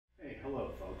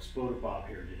Hello folks, Bota Bob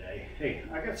here today. Hey,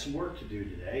 I got some work to do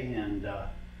today, and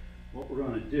what we're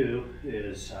going to do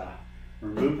is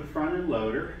remove the front end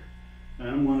loader, and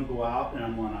I'm going to go out and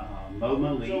I'm going to mow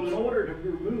my leaves. So in order to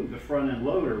remove the front end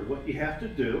loader, what you have to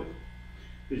do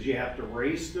is you have to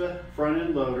raise the front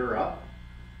end loader up,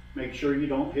 make sure you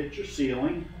don't hit your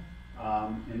ceiling.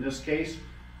 In this case,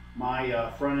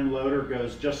 my front end loader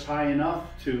goes just high enough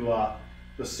to,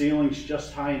 the ceiling's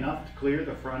just high enough to clear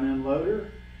the front end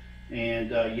loader.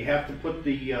 And you have to put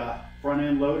the front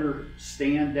end loader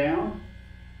stand down.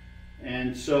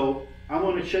 And so I'm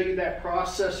going to show you that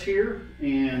process here,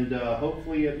 and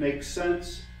hopefully it makes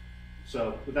sense.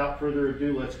 So without further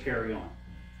ado, let's carry on.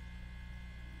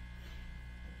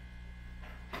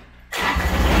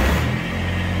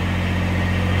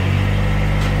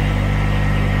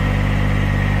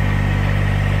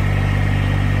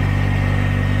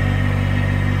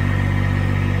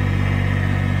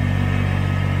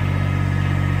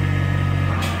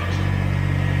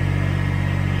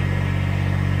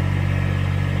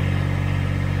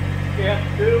 You have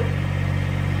to do,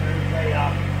 there's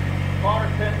a bar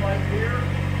pin right here,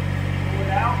 pull it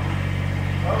out,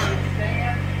 lower the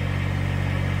stand,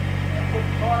 and put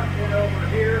the bar pin over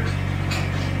here, keep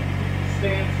the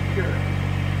stand secure.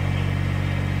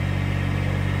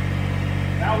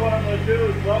 Now what I'm going to do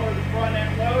is lower the front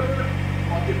end loader.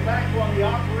 I'll get back on the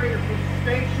operator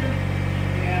station,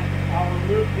 and I'll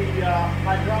remove the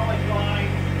hydraulic lines.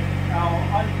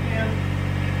 I'll unpin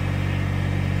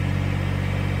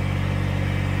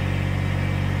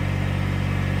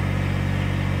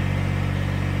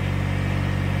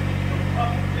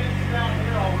down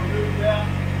here. I'll remove them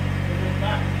and then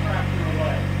back the tractor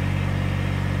away.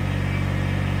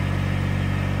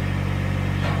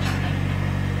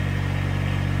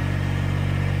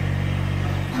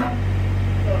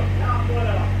 So now I'm going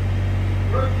to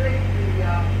rotate the,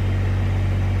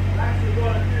 I'm actually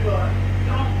going to do a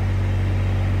dump.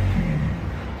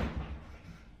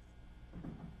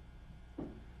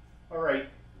 Alright,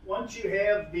 once you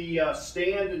have the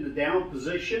stand in the down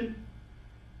position,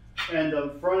 and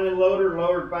the front end loader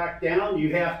lowered back down,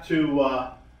 you have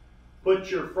to put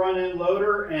your front end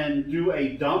loader and do a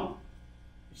dump.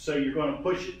 So you're going to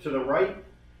push it to the right,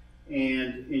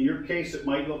 and in your case it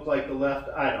might look like the left.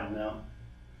 I don't know.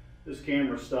 This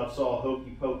camera stuff's all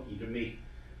hokey pokey to me.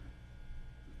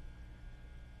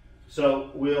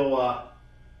 So we'll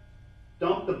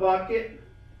dump the bucket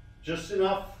just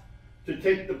enough to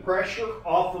take the pressure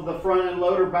off of the front end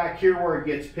loader back here where it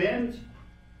gets pinned.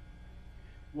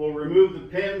 We'll remove the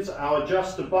pins. I'll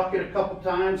adjust the bucket a couple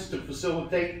times to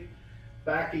facilitate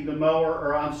backing the mower,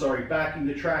 or I'm sorry, backing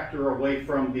the tractor away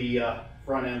from the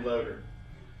front end loader.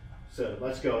 So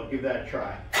let's go, give that a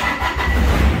try.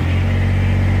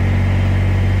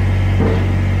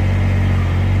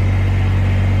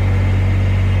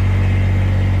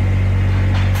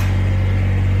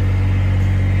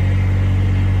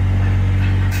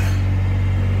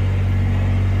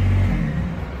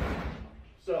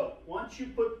 Once you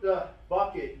put the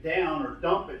bucket down or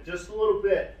dump it just a little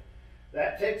bit,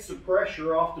 that takes the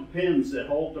pressure off the pins that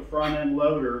hold the front end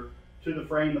loader to the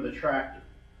frame of the tractor.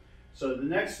 So the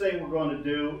next thing we're going to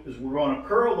do is we're going to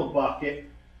curl the bucket,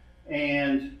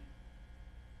 and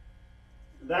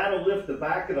that'll lift the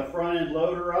back of the front end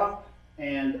loader up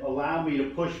and allow me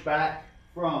to push back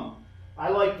from. I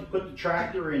like to put the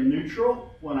tractor in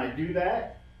neutral when I do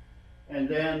that. And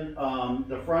then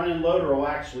the front end loader will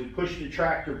actually push the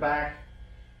tractor back,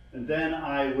 and then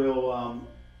I will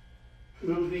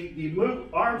move the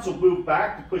arms will move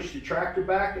back to push the tractor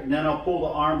back, and then I'll pull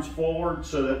the arms forward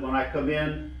so that when I come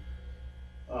in,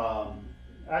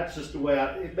 that's just the way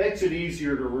it makes it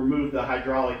easier to remove the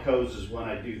hydraulic hoses when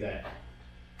I do that.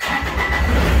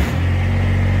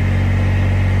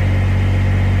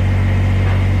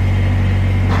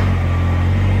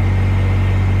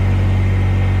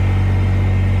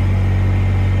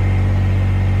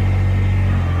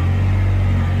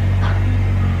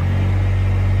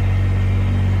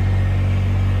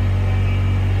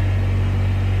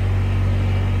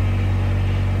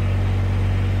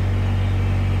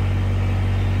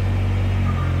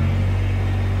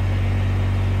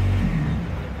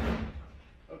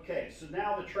 So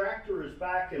now the tractor is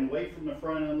back and away from the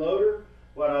front end loader.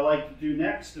 What I like to do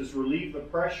next is relieve the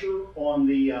pressure on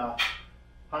the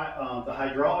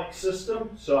hydraulic system.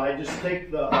 So I just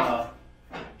take the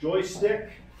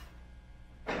joystick.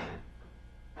 I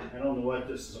don't know what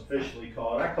this is officially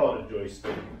called. I call it a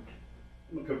joystick.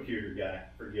 I'm a computer guy,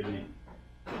 forgive me.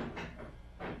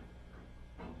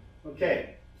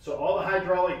 Okay, so all the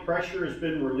hydraulic pressure has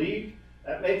been relieved.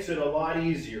 That makes it a lot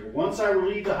easier. Once I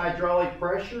relieve the hydraulic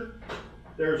pressure,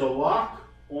 there's a lock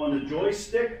on the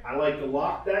joystick. I like to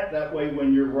lock that. That way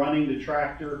when you're running the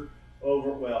tractor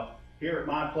over, well, here at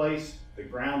my place, the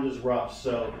ground is rough.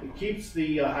 So it keeps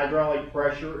the hydraulic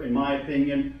pressure, in my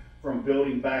opinion, from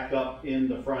building back up in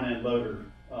the front end loader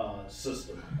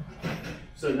system.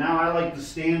 So now I like to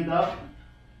stand up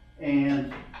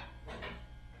and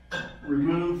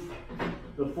remove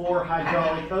the 4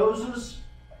 hydraulic hoses.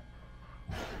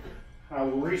 I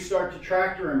will restart the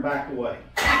tractor and back away.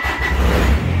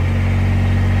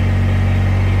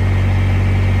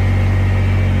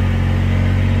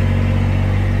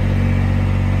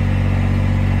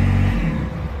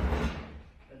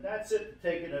 And that's it,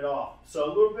 taking it off. So a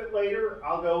little bit later,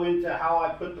 I'll go into how I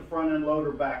put the front end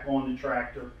loader back on the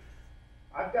tractor.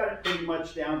 I've got it pretty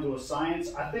much down to a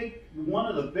science. I think one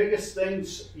of the biggest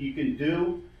things you can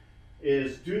do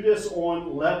is do this on a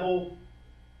level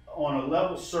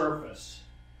surface.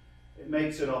 It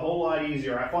makes it a whole lot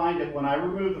easier. I find that when I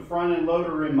remove the front end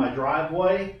loader in my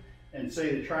driveway and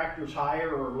say the tractor's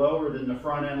higher or lower than the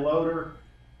front end loader,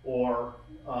 or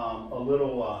a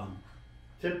little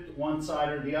tipped one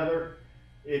side or the other,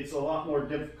 it's a lot more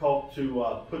difficult to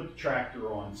put the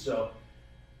tractor on. So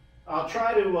I'll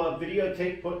try to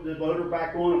videotape putting the loader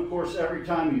back on. Of course, every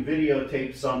time you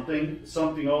videotape something,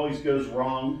 something always goes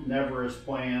wrong, never as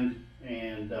planned,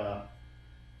 and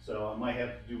so I might have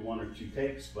to do 1 or 2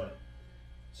 takes. But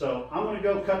so I'm going to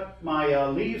go cut my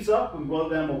leaves up and blow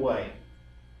them away.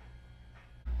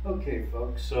 Okay,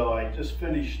 folks, so I just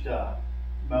finished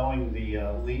mowing the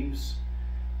leaves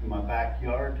in my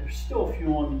backyard. There's still a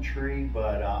few on the tree,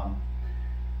 but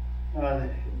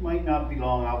it might not be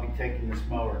long. I'll be taking this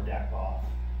mower deck off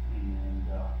and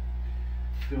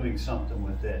doing something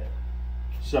with it.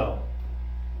 So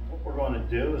what we're going to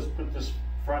do is put this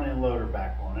front end loader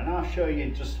back on, and I'll show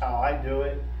you just how I do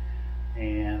it.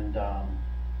 And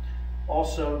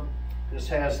also, this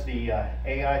has the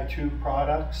AI2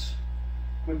 products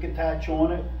quick attach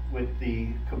on it with the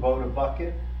Kubota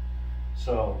bucket.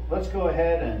 So let's go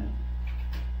ahead and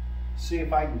see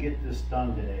if I can get this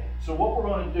done today. So what we're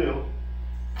going to do,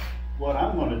 what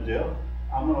I'm going to do,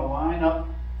 I'm going to line up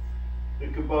the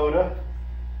Kubota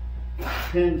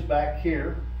pins back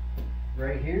here,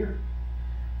 right here,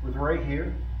 with right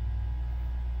here.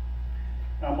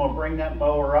 And I'm going to bring that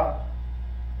mower up.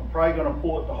 I'm probably going to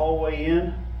pull it the whole way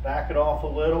in, back it off a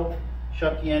little,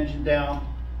 shut the engine down,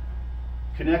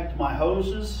 connect my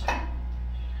hoses.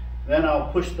 Then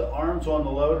I'll push the arms on the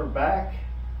loader back,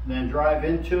 and then drive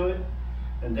into it,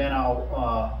 and then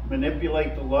I'll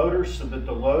manipulate the loader so that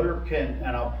the loader can,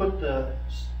 and I'll put the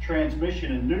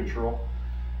transmission in neutral,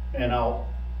 and I'll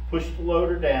push the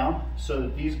loader down so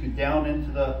that these go down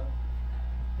into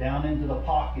the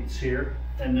pockets here,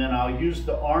 and then I'll use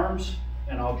the arms,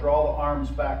 and I'll draw the arms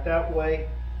back that way,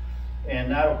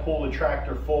 and that'll pull the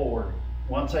tractor forward.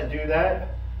 Once I do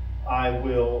that, I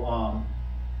will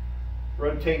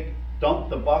dump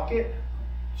the bucket.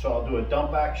 So I'll do a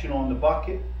dump action on the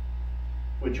bucket,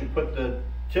 which will put the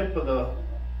tip of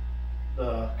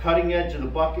the cutting edge of the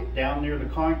bucket down near the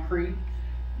concrete.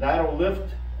 That'll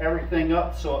lift everything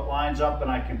up so it lines up and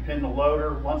I can pin the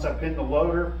loader. Once I pin the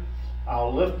loader,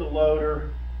 I'll lift the loader,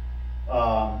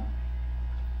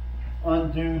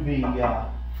 undo the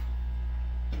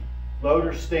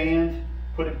loader stand,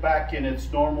 put it back in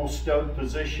its normal stowed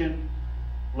position,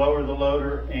 lower the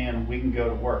loader, and we can go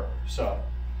to work. So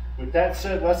with that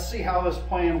said, let's see how this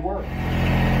plan works.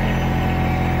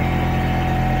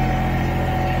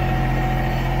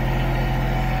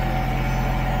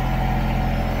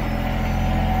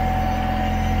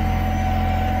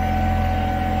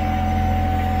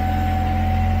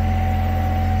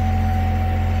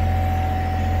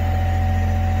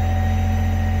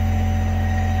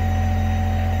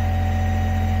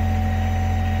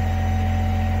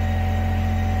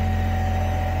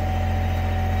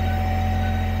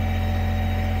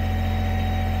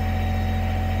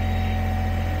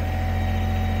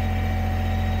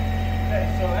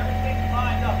 So everything's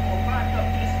lined up. We'll back up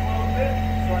just a little bit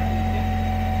so I can get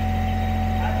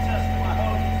access to my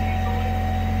hoses easily.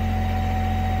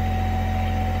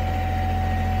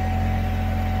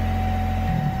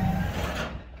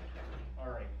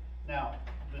 Alright, now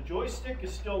the joystick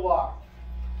is still locked.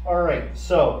 Alright,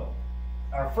 so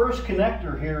our first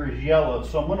connector here is yellow,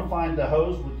 so I'm going to find the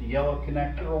hose with the yellow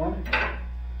connector on it,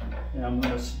 and I'm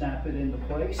going to snap it into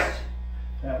place.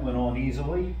 That went on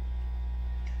easily.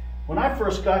 When I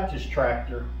first got this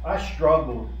tractor, I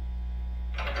struggled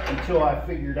until I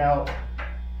figured out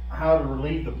how to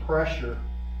relieve the pressure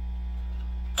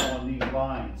on these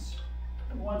lines.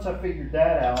 And once I figured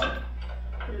that out,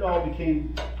 it all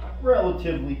became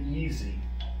relatively easy.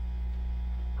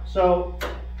 So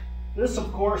this,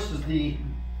 of course, is the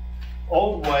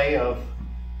old way of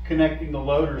connecting the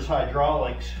loader's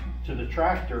hydraulics to the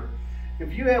tractor.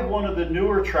 If you have one of the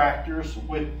newer tractors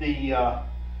with the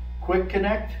quick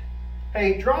connect,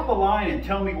 hey, drop a line and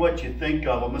tell me what you think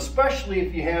of them, especially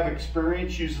if you have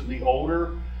experience using the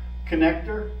older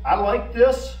connector. I like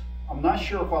this. I'm not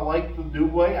sure if I like the new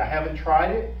way. I haven't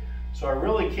tried it, so I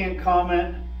really can't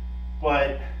comment.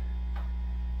 But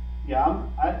yeah,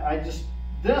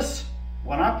 this,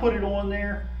 when I put it on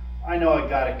there, I know I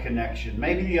got a connection.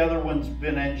 Maybe the other one's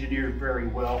been engineered very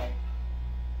well.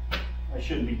 I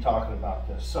shouldn't be talking about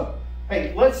this. So,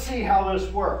 hey, let's see how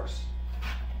this works.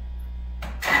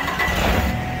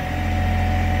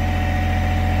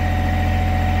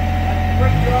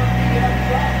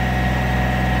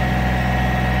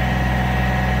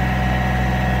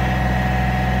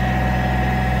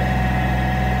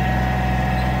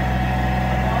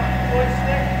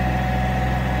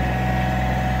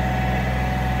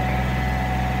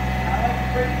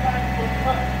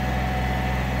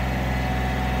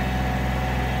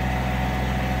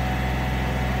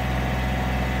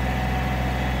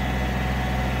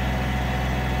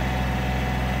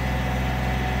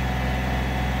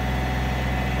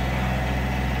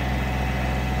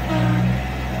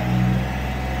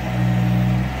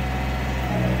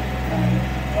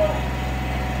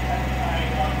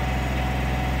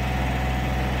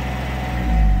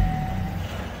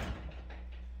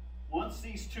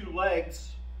 These two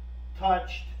legs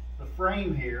touched the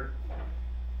frame here,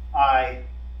 I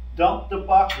dumped the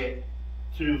bucket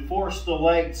to force the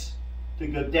legs to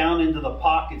go down into the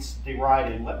pockets that they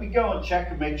ride in. Let me go and check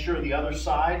and make sure the other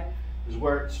side is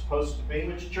where it's supposed to be,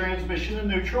 which is transmission and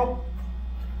neutral.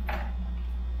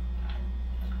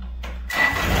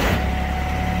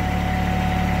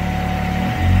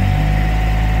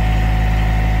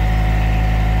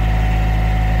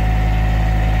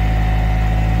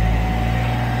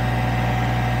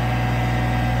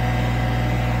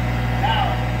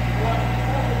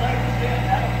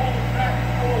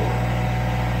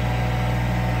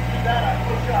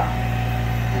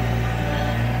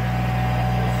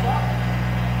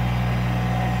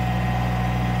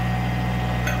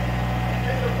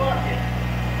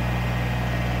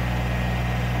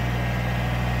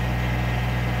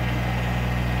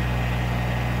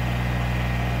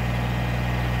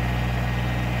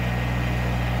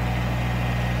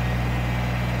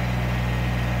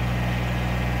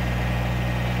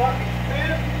 Bucket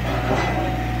spin.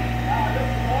 Now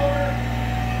lift the motor,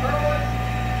 curl it.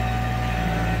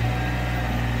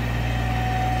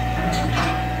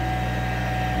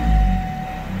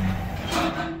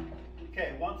 Okay,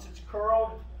 once it's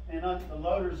curled and the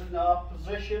loader's in the up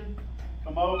position,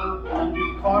 come over,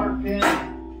 undo the cotter pin,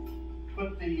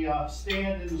 put the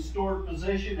stand in the stored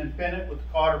position and pin it with the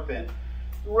cotter pin.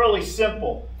 It's really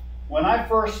simple. When I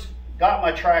first got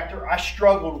my tractor, I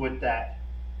struggled with that.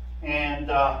 And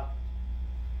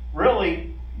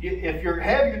really, if you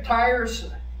have your tires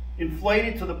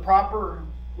inflated to the proper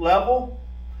level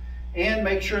and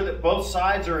make sure that both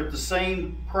sides are at the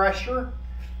same pressure,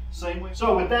 same way.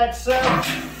 So with that said,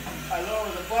 I lower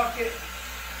the bucket,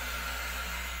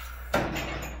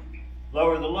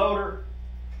 lower the loader,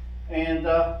 and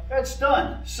that's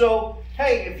done. So,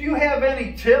 hey, if you have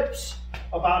any tips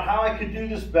about how I could do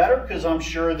this better, because I'm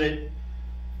sure that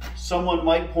someone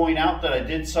might point out that I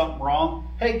did something wrong,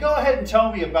 hey, go ahead and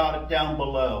tell me about it down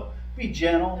below. Be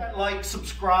gentle. Like,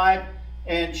 subscribe,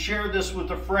 and share this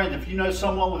with a friend. If you know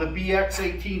someone with a BX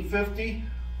 1850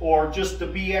 or just a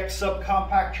BX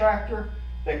subcompact tractor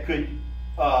that could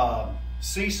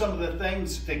see some of the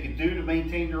things that they could do to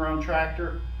maintain their own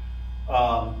tractor,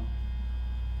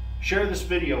 share this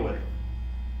video with them.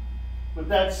 With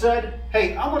that said,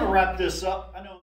 hey, I'm going to wrap this up. I know